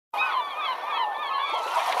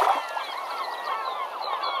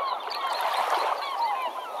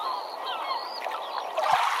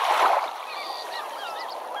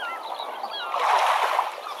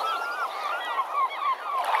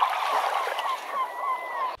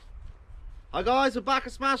Hi guys, we're back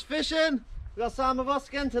at Smash Fishing. We've got Sam with us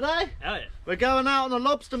again today. Oh yeah. We're going out on a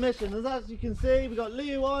lobster mission. As you can see, we've got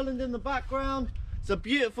Liu Island in the background. It's a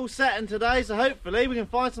beautiful setting today, so hopefully we can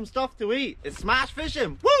find some stuff to eat. It's Smash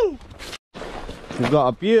Fishing, woo! We've got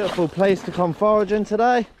a beautiful place to come foraging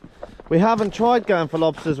today. We haven't tried going for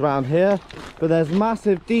lobsters around here, but there's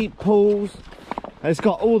massive deep pools. It's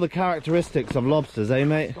got all the characteristics of lobsters, eh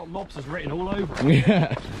mate? It's got lobsters written all over it.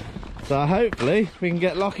 Yeah. So hopefully we can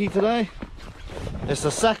get lucky today. It's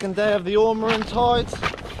the second day of the ormering tides.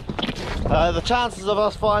 The chances of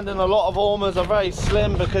us finding a lot of ormers are very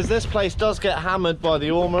slim because this place does get hammered by the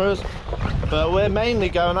ormerers. But we're mainly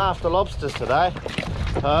going after lobsters today.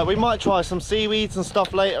 We might try some seaweeds and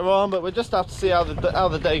stuff later on, but we'll just have to see how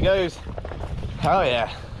the day goes. Oh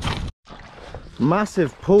yeah.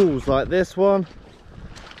 Massive pools like this one.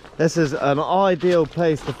 This is an ideal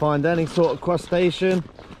place to find any sort of crustacean.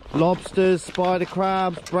 Lobsters, spider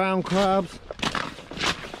crabs, brown crabs.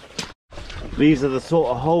 These are the sort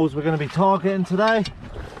of holes we're going to be targeting today.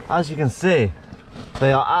 As you can see,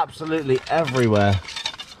 they are absolutely everywhere.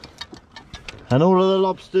 And all of the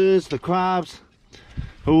lobsters, the crabs,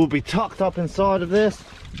 will be tucked up inside of this.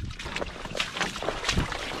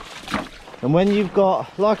 And when you've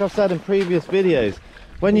got, like I've said in previous videos,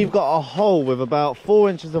 when you've got a hole with about 4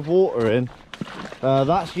 inches of water in,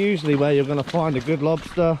 that's usually where you're going to find a good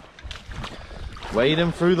lobster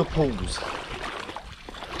wading through the pools.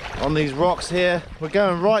 On these rocks here, we're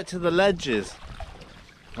going right to the ledges,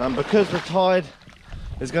 and because the tide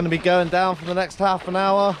is going to be going down for the next half an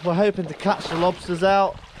hour, we're hoping to catch the lobsters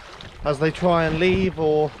out as they try and leave,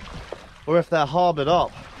 or if they're harboured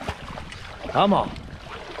up. Come on.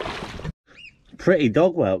 Pretty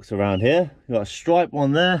dog whelks around here. You've got a striped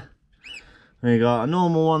one there, and you got a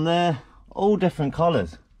normal one there, all different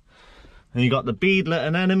colours. And you got the beadlet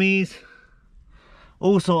and enemies,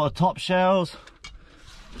 all sort of top shells.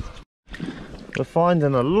 We're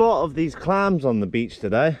finding a lot of these clams on the beach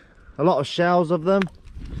today, a lot of shells of them.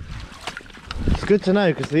 It's good to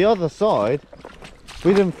know because the other side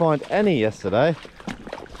we didn't find any yesterday,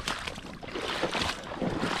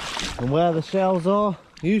 and where the shells are,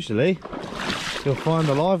 usually you'll find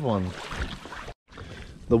the live ones.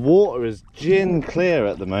 The water is gin clear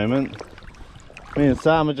at the moment. Me and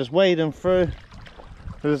Sam are just wading through.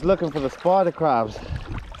 We're just looking for the spider crabs.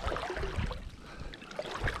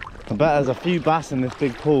 I bet there's a few bass in this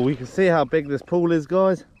big pool. We can see how big this pool is,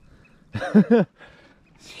 guys.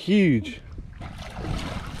 It's huge.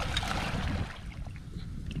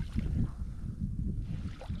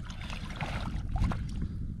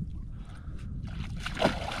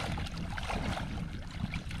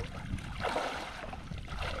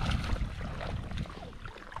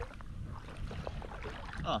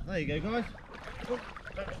 Ah, there you go, guys.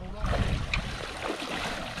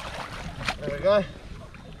 There we go.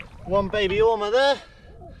 One baby ormer there,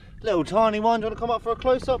 little tiny one. Do you want to come up for a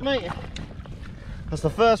close-up, mate? That's the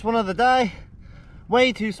first one of the day.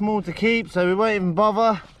 Way too small to keep, so we won't even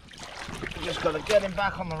bother. We just got to get him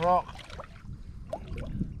back on the rock,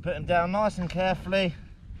 put him down nice and carefully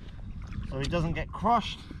so he doesn't get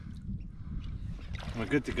crushed. We're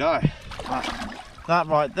good to go. That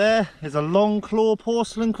right there is a long claw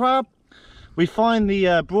porcelain crab. We find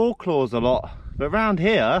the broad claws a lot, but around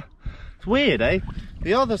here it's weird, eh?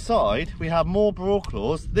 The other side we have more broad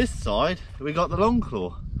claws. This side we got the long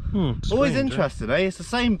claw. Strange, always interesting, eh? It's the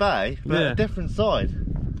same bay but a different side.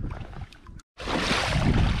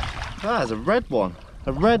 There's a red one,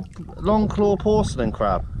 a red long claw porcelain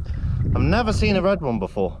crab. I've never seen a red one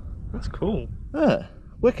before. That's cool. Yeah,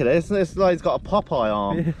 wicked. It's like it's got a Popeye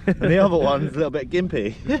arm and the other one's a little bit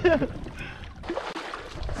gimpy.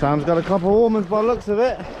 Sam's got a couple of ormers by the looks of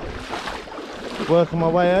it. Working my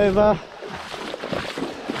way over.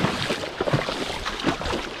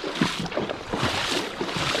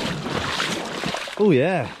 Oh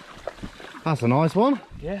yeah, that's a nice one.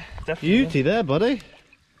 Yeah, definitely. Beauty there, buddy.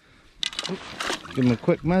 Give him a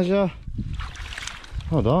quick measure.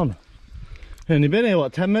 Hold on. Only been here,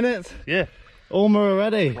 what, 10 minutes? Yeah. Ormer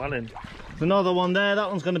already. Well in. There's another one there. That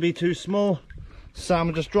one's going to be too small. Sam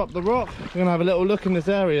will just drop the rock. We're going to have a little look in this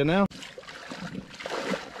area now.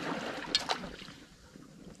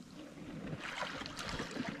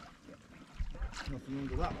 Nothing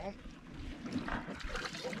under that one.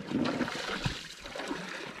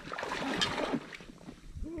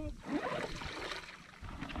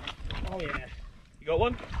 Oh yeah. You got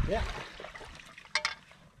one? Yeah.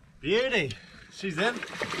 Beauty. She's in.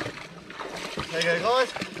 There you go,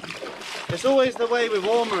 guys. It's always the way with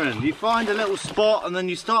ormering. You find a little spot and then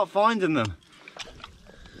you start finding them.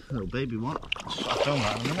 Little baby one. I'll film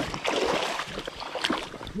that in a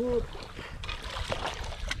minute.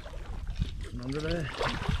 Nothing under there.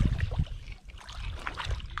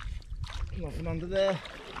 Nothing under there.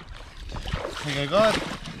 There you go, guys.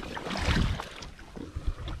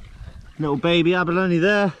 Little baby abalone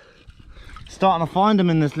there. Starting to find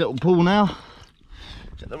them in this little pool now.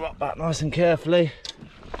 Get the rock back nice and carefully.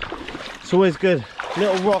 It's always good.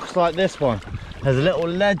 Little rocks like this one. There's a little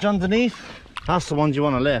ledge underneath. That's the ones you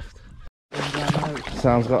want to lift.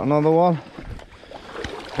 Sam's got another one.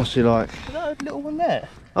 What's she like? No, little one there.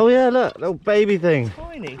 Oh yeah, look, little baby thing.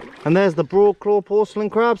 Tiny. And there's the broadclaw porcelain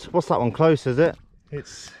crabs. What's that one close, is it?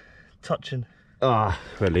 It's touching. Ah,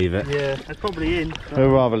 we'll leave it. Yeah, it's probably in. We'll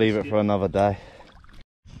rather leave it for another day.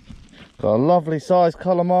 Got a lovely sized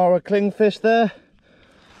calamari clingfish there.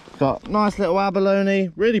 Got nice little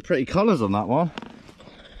abalone, really pretty colours on that one.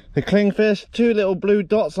 The clingfish, two little blue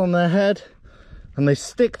dots on their head, and they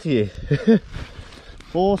stick to you.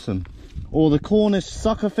 Awesome. Or the Cornish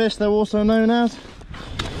suckerfish, they're also known as.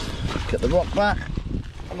 Get the rock back,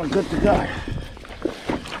 and I'm good to go.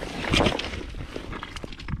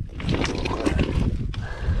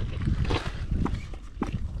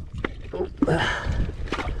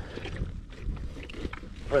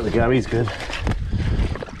 There we go, he's good.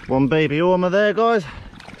 One baby ormer there, guys,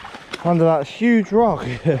 under that huge rock.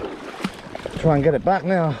 Try and get it back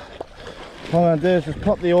now. What I'm going to do is just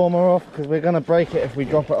pop the ormer off, because we're going to break it if we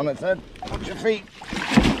drop it on its head. Watch your feet.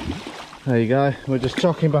 There you go, we're just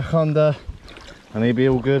chucking back under and he'll be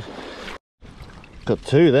all good. Got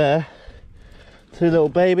two there, two little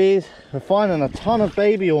babies. We're finding a ton of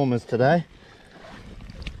baby ormers today.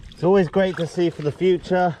 It's always great to see for the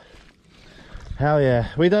future. Hell yeah,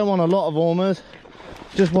 we don't want a lot of ormers,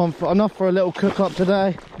 just want enough for a little cook up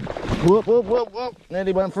today. Whoop, whoop, whoop, whoop.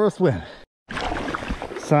 Nearly went for a swim.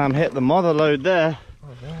 Sam hit the mother load there. Oh,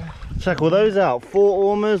 yeah. Check all those out, 4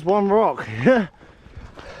 ormers, 1 rock.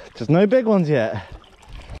 Just no big ones yet.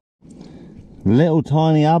 Little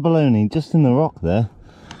tiny abalone just in the rock there.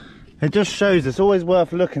 It just shows it's always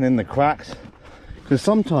worth looking in the cracks, because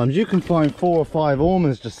sometimes you can find 4 or 5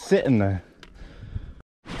 ormers just sitting there.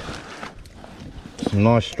 Some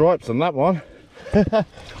nice stripes on that one. Get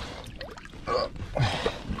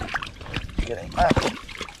him back.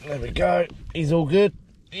 There we go. He's all good.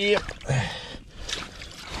 Yep.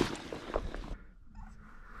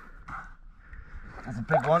 That's a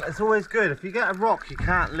big one. It's always good. If you get a rock you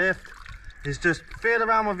can't lift, is just feel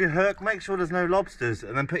around with your hook, make sure there's no lobsters,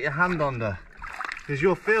 and then put your hand under, because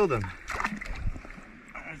you'll feel them.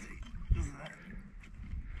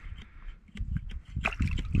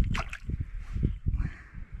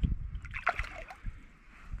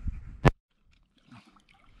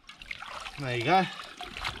 There you go.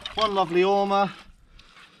 One lovely ormer.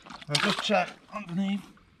 I'll just check underneath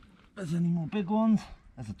if there's any more big ones.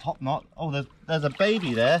 There's a top knot. Oh, there's a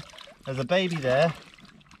baby there. There's a baby there.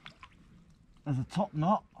 There's a top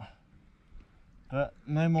knot, but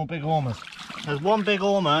no more big ormers. There's 1 big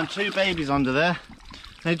ormer and 2 babies under there.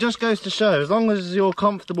 And it just goes to show, as long as you're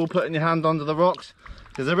comfortable putting your hand under the rocks,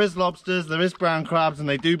 because there is lobsters, there is brown crabs, and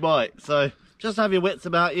they do bite. So just have your wits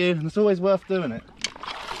about you, and it's always worth doing it.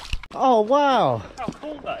 Oh wow! How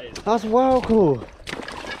cool that is! That's well cool.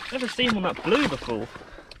 Never seen one that blue before.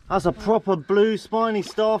 That's a proper blue spiny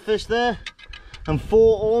starfish there, and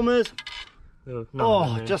 4 ormers.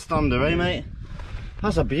 Oh, just under, eh, mate?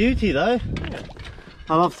 That's a beauty, though. Yeah.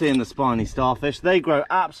 I love seeing the spiny starfish. They grow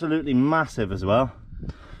absolutely massive as well.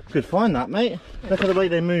 Good find that, mate. Look at the way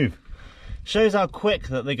they move. Shows how quick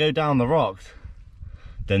that they go down the rocks.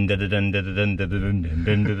 Dun, dun, dun, dun, dun, dun, dun, dun, dun,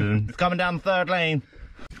 dun, dun. It's coming down the 3rd lane.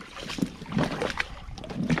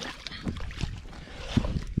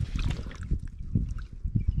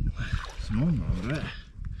 Some more under it.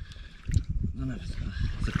 I don't know if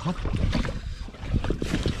it's a copper.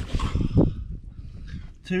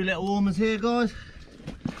 2 little ormers here, guys.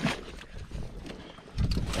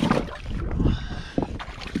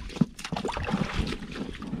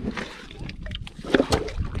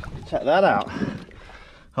 Check that out.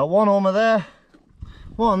 Got 1 ormer there,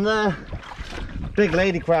 1 there. Big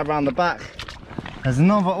lady crab around the back. There's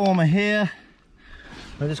another ormer here.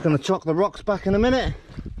 I'm just going to chuck the rocks back in a minute.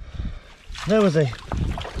 There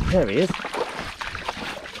he is.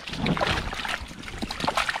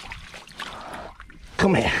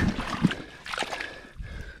 Come here.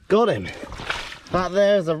 Got him. Back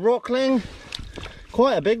there's a rockling.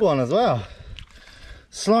 Quite a big one as well.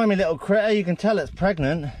 Slimy little critter, you can tell it's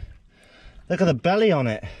pregnant. Look at the belly on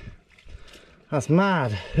it. That's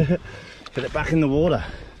mad. Put it back in the water.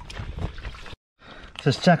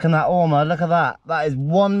 Just checking that ormer, look at that. That is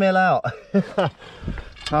 1 mil out.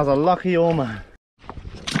 That's a lucky ormer.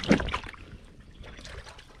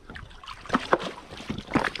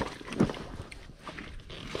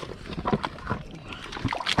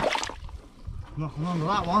 Nothing under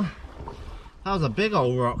that one. That was a big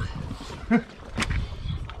old rock.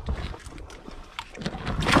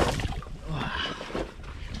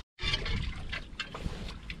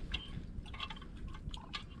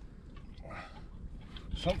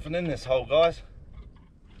 Something in this hole, guys.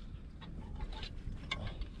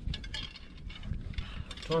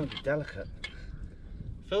 Trying to be delicate.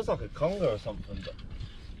 Feels like a conger or something, but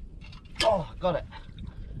oh, got it.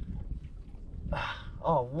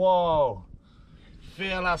 Oh, whoa!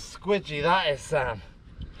 Feel how squidgy that is, Sam.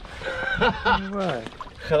 Right.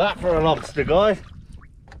 Look at that for a lobster, guys.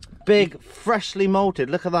 Big, freshly molted.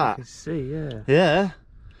 Look at that. I can see, yeah. Yeah.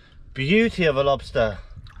 Beauty of a lobster.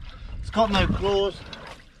 It's got no claws.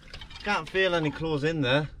 Can't feel any claws in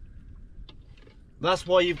there. That's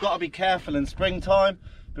why you've got to be careful in springtime,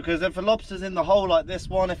 because if a lobster's in the hole like this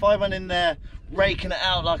one, if I went in there raking it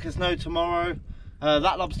out like it's no tomorrow,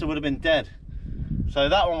 that lobster would have been dead. So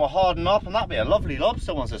that one will harden up, and that'd be a lovely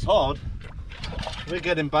lobster once it's hard. We'll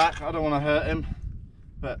get him back. I don't want to hurt him,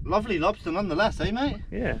 but lovely lobster nonetheless, eh, mate?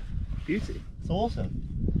 Yeah, beauty. It's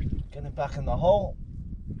awesome. Get him back in the hole.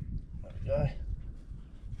 There we go.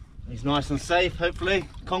 He's nice and safe, hopefully.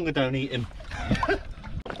 Conger don't eat him.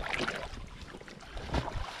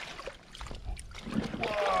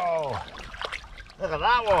 Whoa! Look at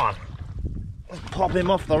that one. Let's pop him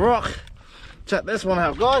off the rock. Check this one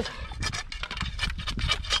out, guys.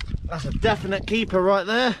 That's a definite keeper right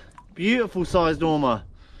there. Beautiful sized ormer.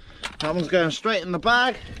 That one's going straight in the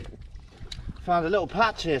bag. Found a little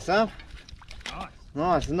patch here, Sam. Nice.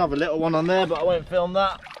 Nice, another little one on there, but I won't film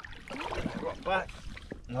that. Rock back.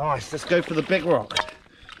 Nice, let's go for the big rock.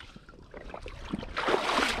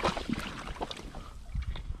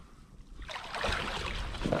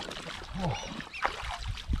 Oh.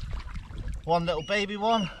 One little baby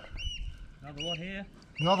one. Another one here.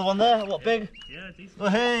 Another one there, what, big? Yeah, decent. Oh,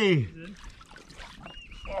 hey! Decent.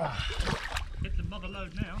 Get the mother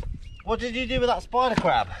load now. What did you do with that spider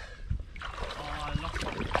crab? Oh, I lost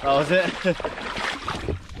it. Oh, was it?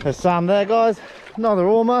 There's Sam there, guys. Another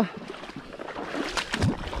ormer.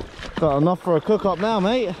 Got enough for a cook up now,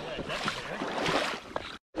 mate. Yeah,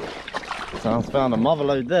 definitely. Sam's found a mother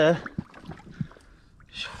load there.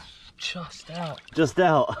 Just out. Just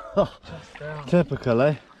out. Just out. Typical,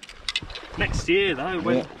 eh? Next year, though,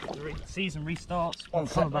 when the season restarts, One I'm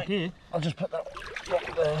sec, coming back mate. here. I'll just put that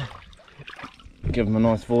rock there. Give them a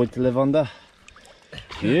nice void to live under.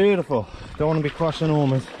 Beautiful. Don't want to be crushing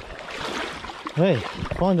ormers. Hey,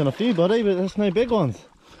 finding a few, buddy, but there's no big ones.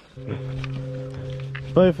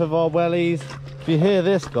 Both of our wellies. If you hear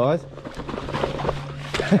this, guys,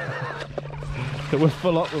 we're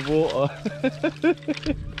full up with water.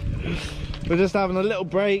 We're just having a little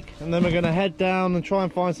break, and then we're going to head down and try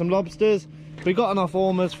and find some lobsters. We got enough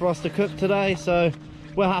ormers for us to cook today, so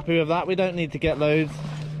we're happy with that. We don't need to get loads.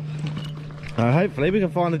 Hopefully we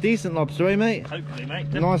can find a decent lobster, eh, mate? Hopefully, mate.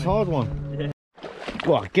 A nice hard one. Yeah.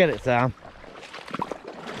 Well, get it, Sam.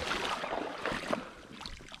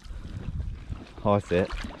 Oh, I see it.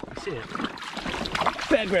 You see it?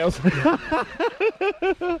 Bear Grylls.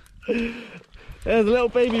 There's a little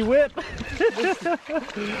baby whip.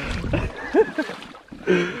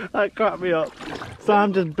 That cracked me up.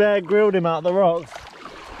 Sam just Bear Grilled him out the rocks.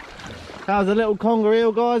 That was a little conger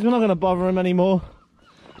eel, guys. We're not going to bother him anymore.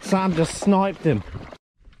 Sam just sniped him.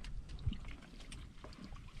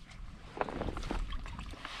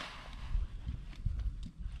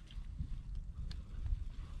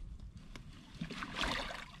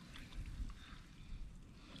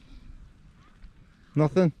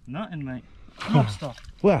 Nothing? Nothing, mate. Lobster.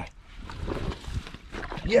 Where?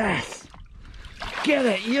 Yes! Get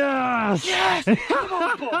it! Yes! Yes! Come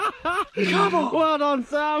on, Bob! Come on! Well done,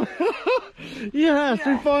 Sam! Yes,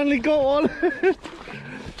 we finally got one!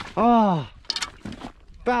 Ah,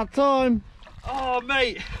 about time! Oh,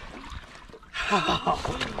 mate!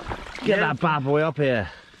 Get that bad boy up here.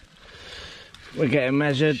 We're getting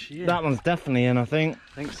measured. Shit. That one's definitely in, I think.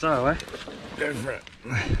 I think so, eh? Go for it.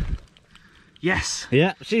 Yes!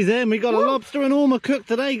 Yeah, she's in. We got a lobster and ormer cooked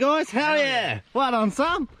today, guys. Hell yeah! Well done,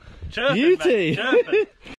 Sam. Chirping, Beauty. mate, chirping.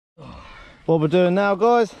 What we're doing now,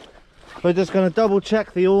 guys, we're just going to double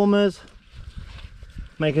check the ormers,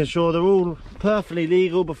 making sure they're all perfectly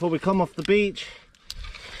legal before we come off the beach.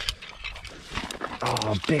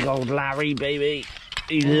 Oh, big old Larry, baby.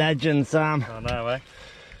 You legend, Sam. I know, eh?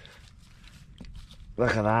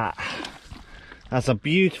 Look at that. That's a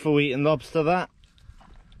beautiful eating lobster, that.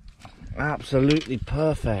 Absolutely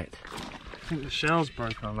perfect. I think the shell's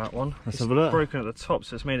broken on that one. Let's It's have a look. broken at the top,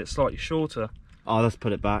 so it's made it slightly shorter. Oh, let's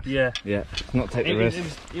put it back. Yeah. Yeah, let's not take the risk.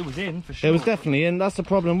 It was in, for sure. It was definitely in. That's the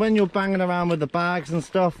problem. When you're banging around with the bags and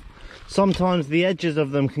stuff, Sometimes the edges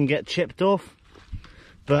of them can get chipped off,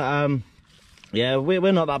 but yeah,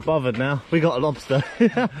 we're not that bothered now. We got a lobster.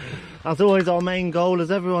 That's always our main goal,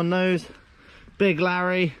 as everyone knows. Big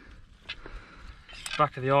Larry.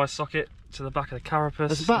 Back of the eye socket to the back of the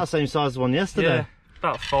carapace. It's about the same size as one yesterday. Yeah,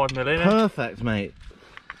 about 5 mm. Perfect, mate.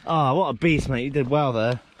 Ah, what a beast, mate. You did well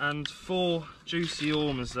there. And 4 juicy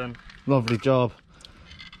ormers then. Lovely job.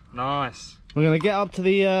 Nice. We're going to get up to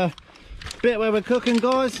the bit where we're cooking,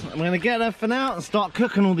 guys. I'm going to get everything out and start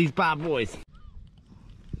cooking all these bad boys.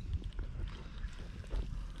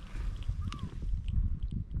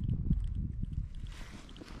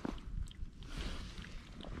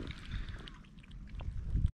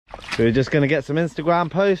 So we're just going to get some Instagram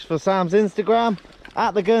posts for Sam's Instagram.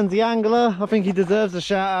 At the Guernsey Angler. I think he deserves a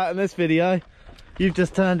shout out in this video. You've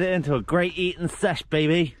just turned it into a great eating sesh,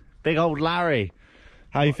 baby. Big old Larry.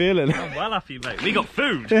 How you feeling? I'm well happy, mate. We got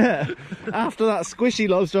food. Yeah. After that squishy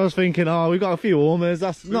lobster, I was thinking, oh, we've got a few ormers.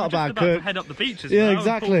 That's not a bad cook. To head up the beaches. Yeah, now.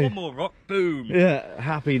 exactly. One more rock, boom. Yeah,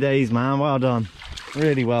 happy days, man. Well done.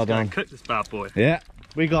 Really well done. Cook this bad boy. Yeah.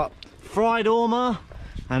 We got fried ormer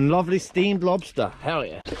and lovely steamed lobster. Hell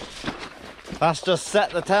yeah. That's just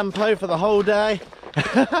set the tempo for the whole day.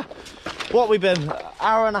 What we've been,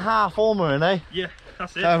 hour and a half ormer in, eh? Yeah,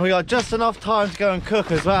 that's it. And we got just enough time to go and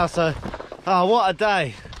cook as well, so oh, what a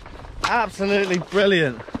day. Absolutely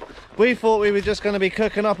brilliant. We thought we were just going to be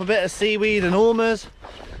cooking up a bit of seaweed and ormers,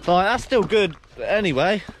 like that's still good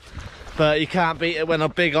anyway, but you can't beat it when a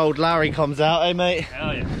big old Larry comes out, eh mate?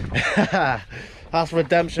 Hell yeah. That's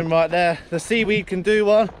redemption right there. The seaweed can do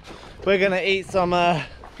one. We're going to eat some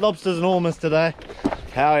lobsters and ormers today.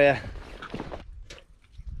 Hell yeah.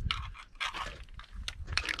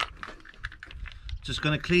 Just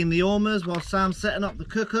going to clean the ormers while Sam's setting up the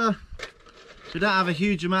cooker. We don't have a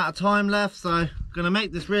huge amount of time left, so I'm going to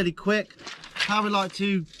make this really quick. How we like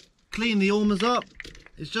to clean the ormers up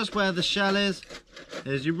is just where the shell is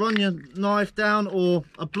you run your knife down, or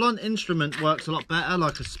a blunt instrument works a lot better,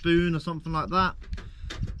 like a spoon or something like that.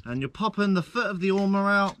 And you're popping the foot of the ormer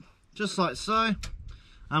out, just like so.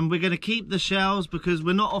 And we're going to keep the shells because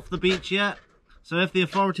we're not off the beach yet. So if the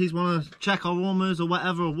authorities want to check our ormers or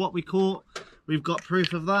whatever, or what we caught, we've got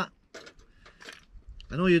proof of that.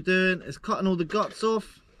 And all you're doing is cutting all the guts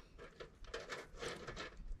off,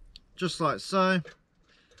 just like so.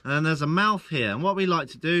 And there's a mouth here, and what we like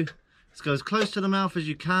to do is go as close to the mouth as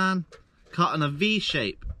you can, cut in a V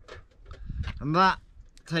shape, and that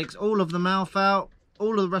takes all of the mouth out,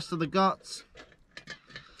 all of the rest of the guts.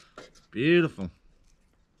 Beautiful.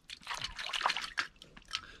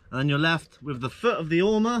 And then you're left with the foot of the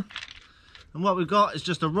ormer. And what we've got is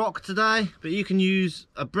just a rock today, but you can use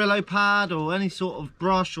a Brillo pad or any sort of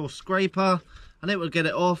brush or scraper, and it will get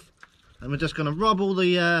it off. And we're just going to rub all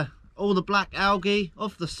the black algae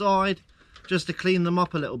off the side, just to clean them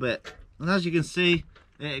up a little bit. And as you can see,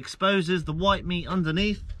 it exposes the white meat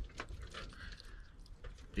underneath.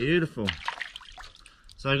 Beautiful.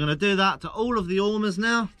 So I'm going to do that to all of the ormers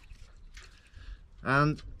now,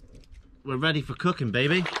 and we're ready for cooking,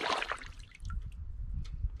 baby.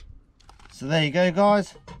 So there you go,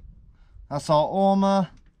 guys. That's our ormer,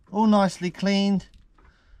 all nicely cleaned.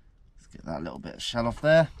 Let's get that little bit of shell off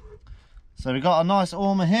there. So we got a nice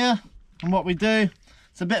ormer here, and what we do,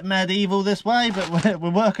 it's a bit medieval this way, but we're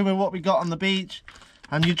working with what we got on the beach,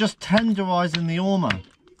 and you're just tenderising the ormer.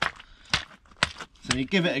 So you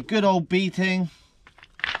give it a good old beating,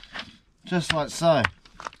 just like so.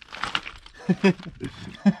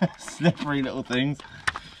 Slippery little things,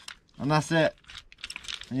 and that's it.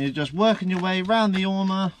 And you're just working your way around the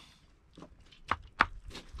ormer.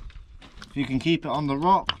 If you can keep it on the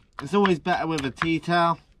rock, it's always better with a tea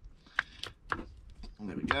towel.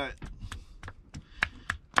 There we go.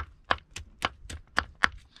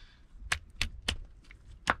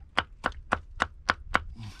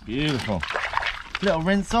 Beautiful. Little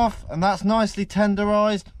rinse off, and that's nicely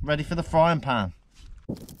tenderised, ready for the frying pan.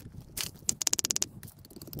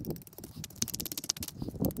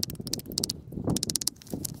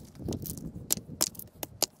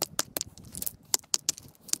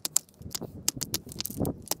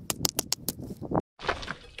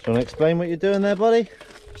 Do you want to explain what you're doing there, buddy?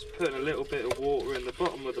 Just putting a little bit of water in the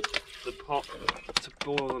bottom of the pot to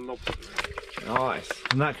boil the lobster. Nice.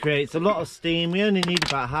 And that creates a lot of steam. We only need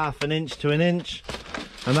about ½ an inch to an inch,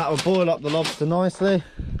 and that will boil up the lobster nicely.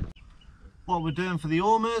 What we're doing for the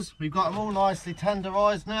ormers, we've got them all nicely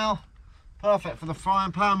tenderised now. Perfect for the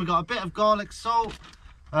frying pan. We've got a bit of garlic salt,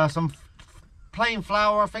 some plain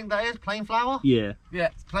flour, I think that is, plain flour? Yeah. Yeah,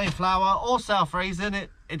 plain flour or self-raising. It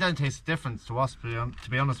don't taste a difference to us, to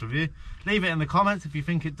be honest with you. Leave it in the comments if you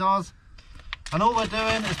think it does. And all we're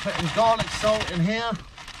doing is putting garlic salt in here,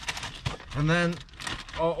 and then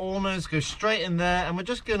our ormers go straight in there, and we're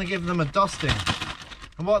just going to give them a dusting.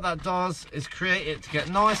 And what that does is create it to get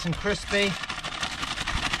nice and crispy,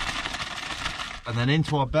 and then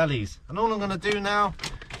into our bellies. And all I'm going to do now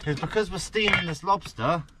is, because we're steaming this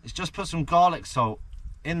lobster, is just put some garlic salt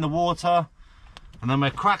in the water, and then we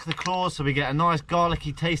crack the claws so we get a nice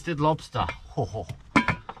garlicky tasted lobster.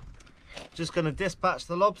 Just going to dispatch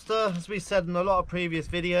the lobster. As we said in a lot of previous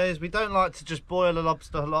videos, we don't like to just boil a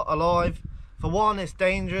lobster alive. For one, it's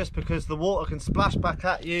dangerous because the water can splash back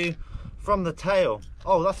at you from the tail.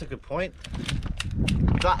 Oh, that's a good point.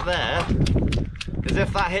 That there is,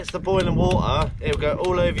 if that hits the boiling water, it will go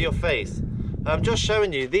all over your face. I'm just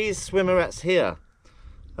showing you these swimmerettes here,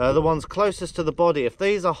 the ones closest to the body. If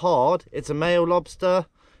these are hard, it's a male lobster.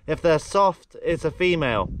 If they're soft, it's a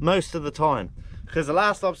female, most of the time. Because the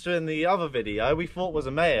last lobster in the other video we thought was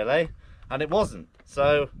a male, and it wasn't.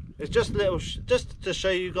 So it's just just to show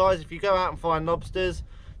you guys, if you go out and find lobsters,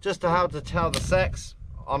 just to how to tell the sex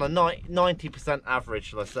on a 90% average,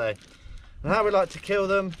 shall I say. And how we like to kill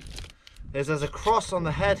them is there's a cross on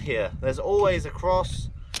the head here. There's always a cross.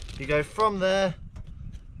 You go from there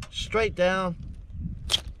straight down,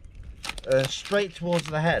 straight towards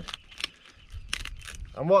the head.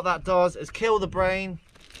 And what that does is kill the brain,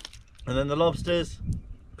 and then the lobster's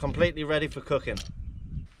completely ready for cooking.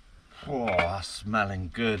 Oh, that's smelling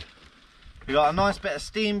good. We got a nice bit of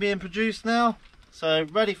steam being produced now, so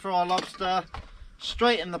ready for our lobster,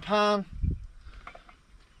 straight in the pan.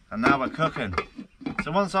 And now we're cooking.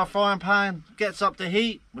 So once our frying pan gets up to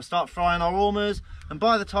heat, we'll start frying our ormers, and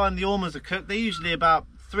by the time the ormers are cooked, they're usually about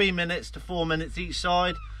 3 minutes to 4 minutes each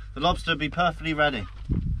side. The lobster will be perfectly ready.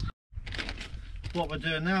 What we're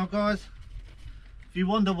doing now, guys, if you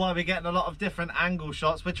wonder why we're getting a lot of different angle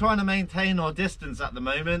shots, we're trying to maintain our distance at the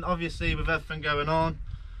moment, obviously with everything going on.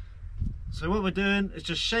 So what we're doing is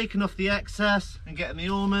just shaking off the excess and getting the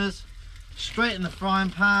ormers straight in the frying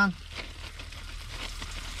pan.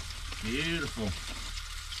 Beautiful.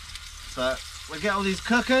 So we'll get all these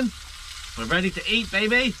cooking. We're ready to eat,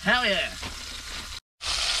 baby. Hell yeah.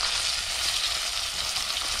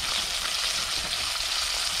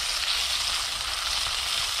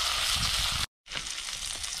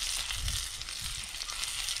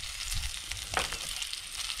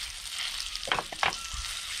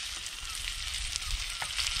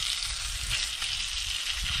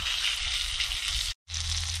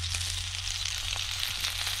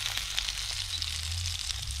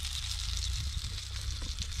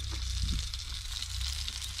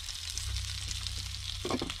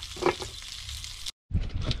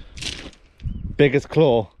 Biggest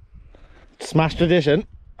claw. Smash tradition.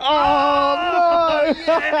 Oh, no!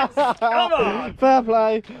 Yes! Come on! Fair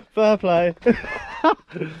play, fair play.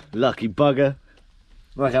 Lucky bugger.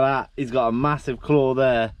 Look at that, he's got a massive claw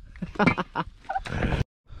there.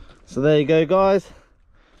 So there you go, guys.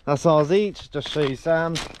 That's ours each. Just show you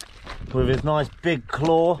Sam's with his nice big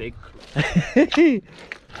claw. Big claw.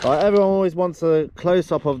 Right, everyone always wants a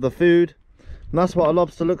close-up of the food. And that's what a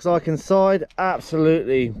lobster looks like inside.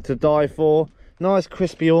 Absolutely to die for. Nice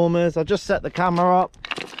crispy ormers. I'll just set the camera up.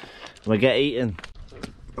 We'll get eating.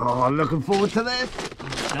 Oh, I'm looking forward to this.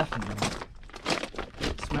 Definitely.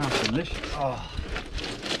 It smells delicious. Oh,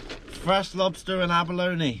 fresh lobster and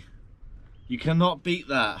abalone. You cannot beat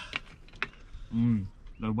that. Mmm.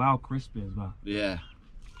 They're well crispy as well. Yeah.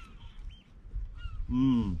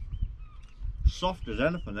 Mmm. Soft as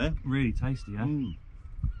anything, eh? Really tasty, yeah? Mmm.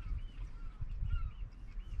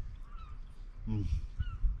 Mm.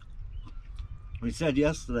 We said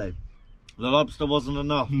yesterday the lobster wasn't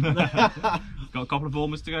enough. Got a couple of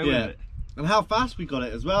ormers to go with it. And how fast we got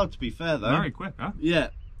it as well, to be fair though. Very quick, huh? Yeah.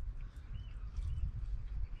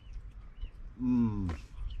 Mmm.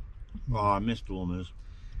 Oh, I missed ormers.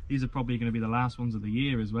 These are probably going to be the last ones of the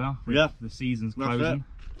year as well. Yeah. The season's That's closing.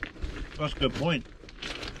 That's a good point.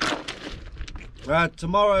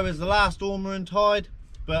 Tomorrow is the last ormering tide,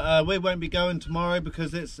 but we won't be going tomorrow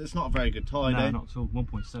because it's not a very good tide. No, not at all.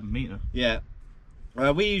 1.7 metre. Yeah.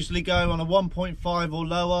 We usually go on a 1.5 or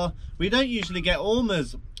lower. We don't usually get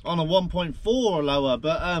ormers on a 1.4 or lower,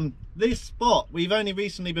 but this spot we've only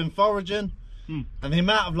recently been foraging, and the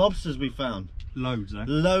amount of lobsters we found, Loads, eh?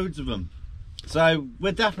 loads of them. So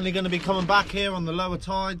we're definitely going to be coming back here on the lower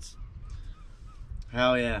tides.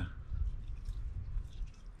 Hell yeah.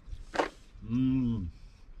 Mmm.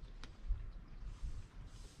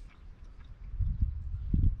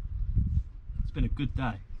 It's been a good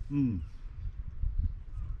day. Mmm.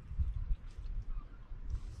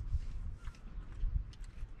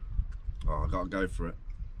 Oh, I gotta go for it.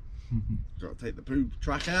 Gotta take the poop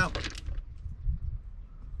track out.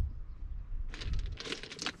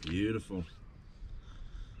 Beautiful.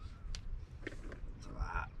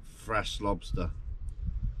 That fresh lobster.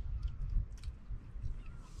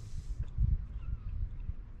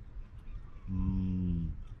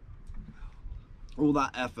 All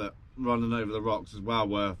that effort running over the rocks is well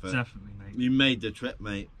worth it. Definitely, mate. You made the trip,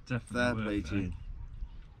 mate. Definitely. Fair play to you.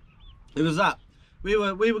 It was that. We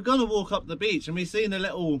were gonna walk up the beach and we seen a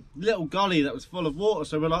little gully that was full of water,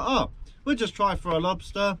 so we're like, oh, we'll just try for a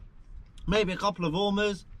lobster, maybe a couple of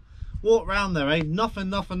ormers. Walk round there, eh?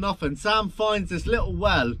 Nothing. Sam finds this little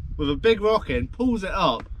well with a big rock in, pulls it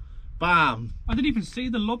up, bam. I didn't even see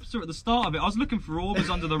the lobster at the start of it. I was looking for ormers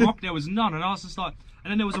under the rock, there was none, and I was just like, and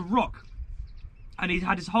then there was a rock, and he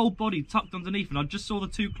had his whole body tucked underneath, and I just saw the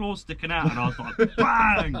 2 claws sticking out, and I was like,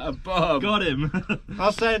 bang! Got him. I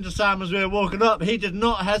was saying to Sam as we were walking up, he did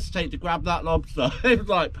not hesitate to grab that lobster. He was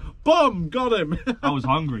like, boom, got him. I was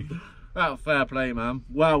hungry. Well, fair play, man.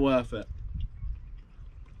 Well worth it.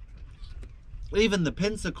 Even the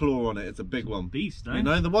pincer claw on it, it's a big one. Beast, eh? You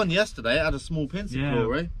know, the one yesterday it had a small pincer claw,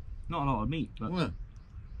 eh? Not a lot of meat, but... Yeah.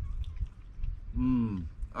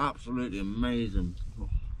 Absolutely amazing.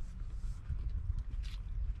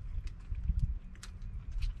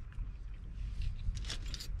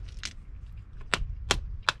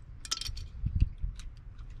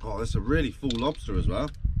 Oh, that's a really full lobster as well.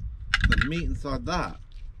 The meat inside that.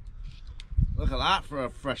 Look at that for a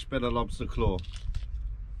fresh bit of lobster claw.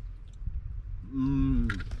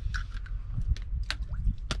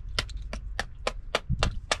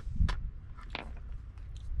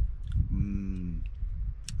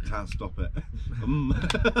 Can't stop it.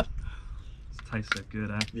 It tastes so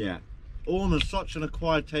good, eh? Yeah. Almost such an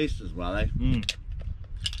acquired taste as well, eh?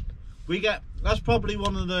 That's probably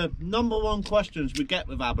one of the #1 questions we get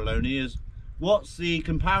with abalone is, what's the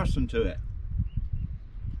comparison to it?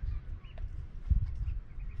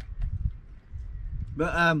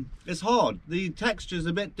 But it's hard. The texture's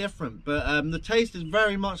a bit different, but the taste is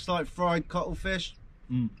very much like fried cuttlefish.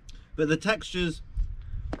 But the texture's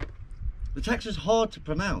hard to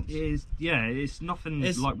pronounce. It is, yeah, it's nothing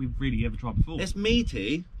like we've really ever tried before. It's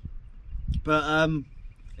meaty, but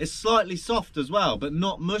it's slightly soft as well, but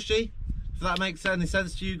not mushy. If that makes any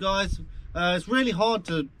sense to you guys. It's really hard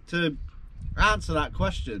to answer that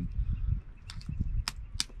question.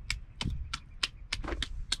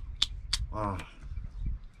 Ah.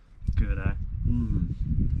 Good, eh?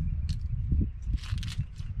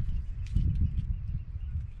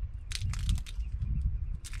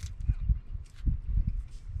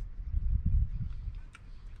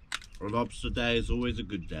 A lobster day is always a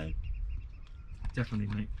good day. Definitely,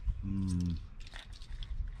 mate.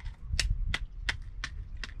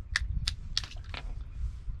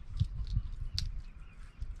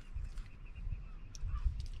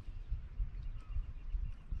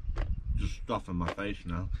 Just stuff in my face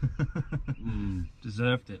now.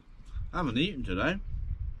 Deserved it. I haven't eaten today.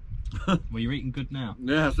 Well, you're eating good now.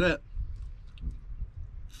 Yeah, that's it.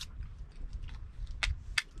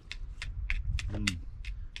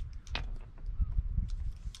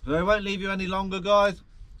 So I won't leave you any longer, guys.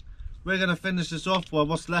 We're going to finish this off. Well,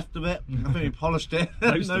 what's left of it. I think we polished it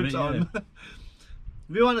in no time. Yeah.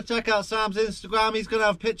 If you want to check out Sam's Instagram, he's going to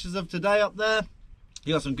have pictures of today up there.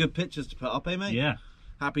 You got some good pictures to put up, eh, mate? Yeah.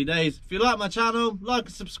 Happy days. If you like my channel, like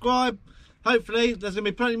and subscribe. Hopefully, there's going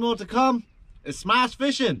to be plenty more to come. It's Smash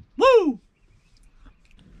Fishing. Woo!